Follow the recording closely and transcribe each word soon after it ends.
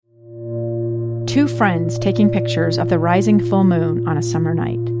Two friends taking pictures of the rising full moon on a summer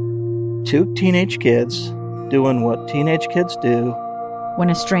night. Two teenage kids doing what teenage kids do. When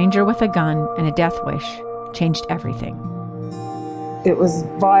a stranger with a gun and a death wish changed everything. It was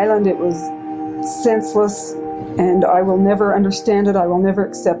violent, it was senseless, and I will never understand it, I will never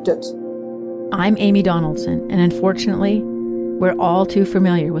accept it. I'm Amy Donaldson, and unfortunately, we're all too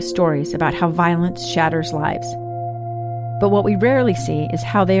familiar with stories about how violence shatters lives. But what we rarely see is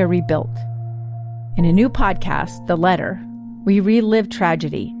how they are rebuilt. In a new podcast, The Letter, we relive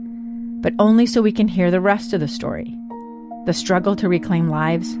tragedy, but only so we can hear the rest of the story. The struggle to reclaim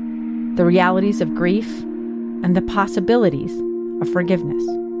lives, the realities of grief, and the possibilities of forgiveness.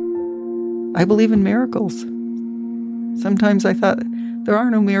 I believe in miracles. Sometimes I thought, there are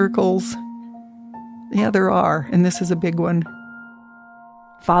no miracles. Yeah, there are, and this is a big one.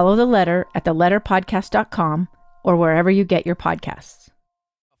 Follow The Letter at theletterpodcast.com or wherever you get your podcasts.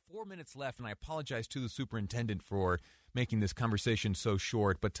 4 minutes left, and I apologize to the superintendent for making this conversation so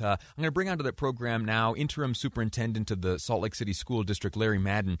short, but I'm going to bring onto the program now Interim Superintendent of the Salt Lake City School District, Larry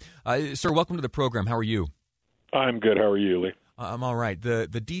Madden. Sir, welcome to the program. How are you? I'm good. How are you, Lee? I'm all right. The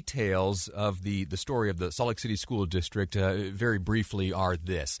details of the story of the Salt Lake City School District, very briefly, are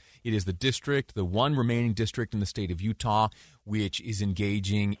this. It is the district, the one remaining district in the state of Utah, which is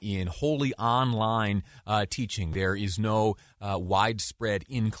engaging in wholly online teaching. There is no widespread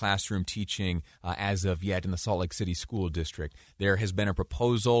in-classroom teaching as of yet in the Salt Lake City School District. There has been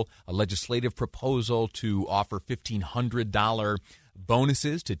a legislative proposal to offer $1,500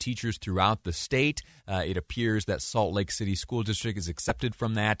 bonuses to teachers throughout the state. It appears that Salt Lake City School District is accepted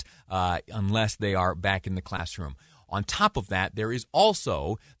from that unless they are back in the classroom. On top of that, there is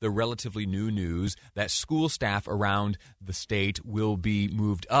also the relatively new news that school staff around the state will be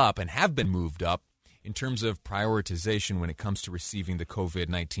moved up and have been moved up in terms of prioritization when it comes to receiving the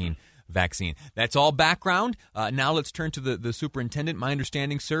COVID-19 vaccine. That's all background. Now let's turn to the superintendent. My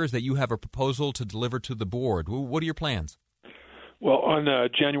understanding, sir, is that you have a proposal to deliver to the board. What are your plans? Well, on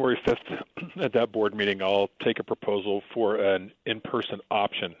January 5th at that board meeting, I'll take a proposal for an in-person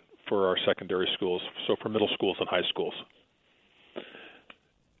option for our secondary schools, so for middle schools and high schools.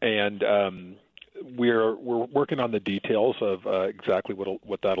 And we're working on the details of exactly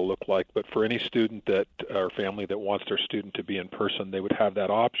what that'll look like. But for any student or family that wants their student to be in person, they would have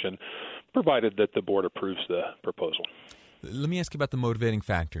that option, provided that the board approves the proposal. Let me ask you about the motivating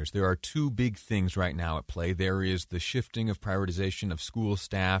factors. There are two big things right now at play. There is the shifting of prioritization of school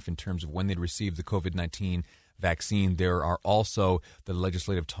staff in terms of when they'd receive the COVID-19 vaccine. There are also the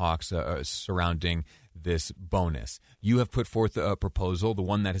legislative talks surrounding this bonus. You have put forth a proposal, the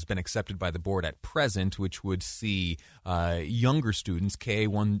one that has been accepted by the board at present, which would see younger students,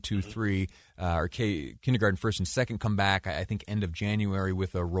 K1, 2, 3, or kindergarten first and second, come back, I think, end of January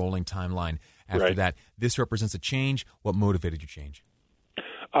with a rolling timeline after that. This represents a change. What motivated your change?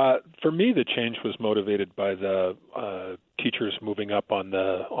 For me, the change was motivated by the teachers moving up on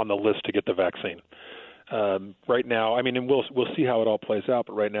the list to get the vaccine. Right now, I mean, and we'll see how it all plays out,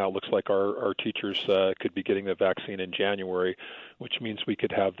 but right now it looks like our teachers could be getting the vaccine in January, which means we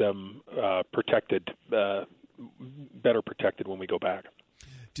could have them better protected when we go back.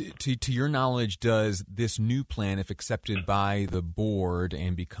 To your knowledge, does this new plan, if accepted by the board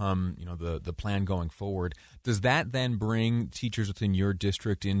and become, the plan going forward, does that then bring teachers within your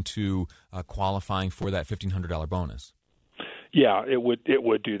district into qualifying for that $1,500 bonus? Yeah, it would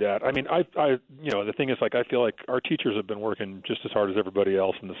do that. I mean, the thing is, I feel like our teachers have been working just as hard as everybody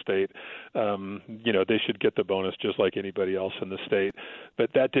else in the state. They should get the bonus just like anybody else in the state. But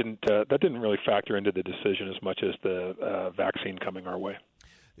that didn't really factor into the decision as much as the vaccine coming our way.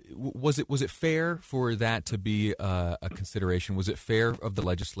 Was it fair for that to be a consideration? Was it fair of the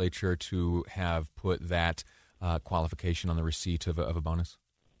legislature to have put that qualification on the receipt of a bonus?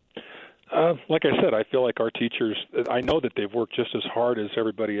 Like I said, I feel like our teachers, I know that they've worked just as hard as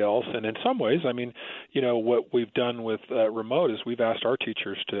everybody else. And in some ways, I mean, what we've done with remote is we've asked our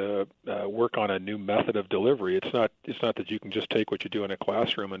teachers to work on a new method of delivery. It's not that you can just take what you do in a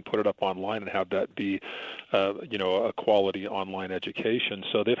classroom and put it up online and have that be, a quality online education.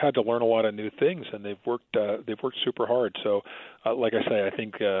 So they've had to learn a lot of new things, and they've worked super hard. So, like I say, I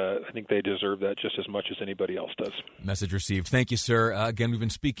think they deserve that just as much as anybody else does. Message received. Thank you, sir. Again, we've been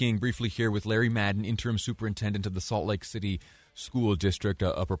speaking briefly here with Larry Madden, Interim Superintendent of the Salt Lake City School District.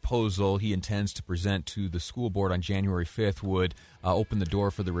 A proposal he intends to present to the school board on January 5th would open the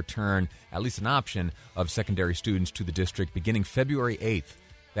door for the return, at least an option, of secondary students to the district beginning February 8th.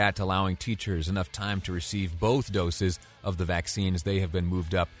 That allowing teachers enough time to receive both doses of the vaccines. They have been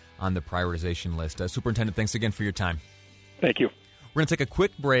moved up on the prioritization list. Superintendent, thanks again for your time. Thank you. We're going to take a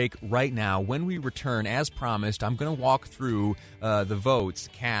quick break right now. When we return, as promised, I'm going to walk through the votes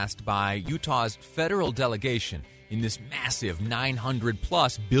cast by Utah's federal delegation in this massive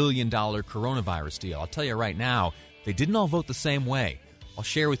 $900+ billion coronavirus deal. I'll tell you right now, they didn't all vote the same way. I'll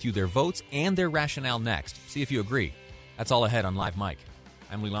share with you their votes and their rationale next. See if you agree. That's all ahead on Live Mike.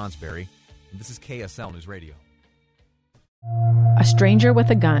 I'm Lee Lonsberry, and this is KSL News Radio. A stranger with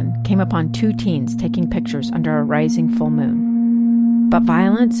a gun came upon 2 teens taking pictures under a rising full moon. But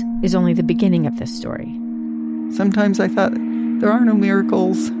violence is only the beginning of this story. Sometimes I thought, there are no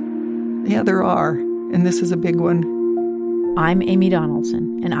miracles. Yeah, there are, and this is a big one. I'm Amy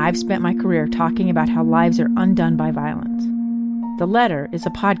Donaldson, and I've spent my career talking about how lives are undone by violence. The Letter is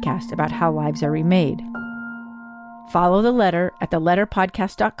a podcast about how lives are remade. Follow The Letter at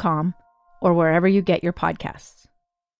theletterpodcast.com or wherever you get your podcasts.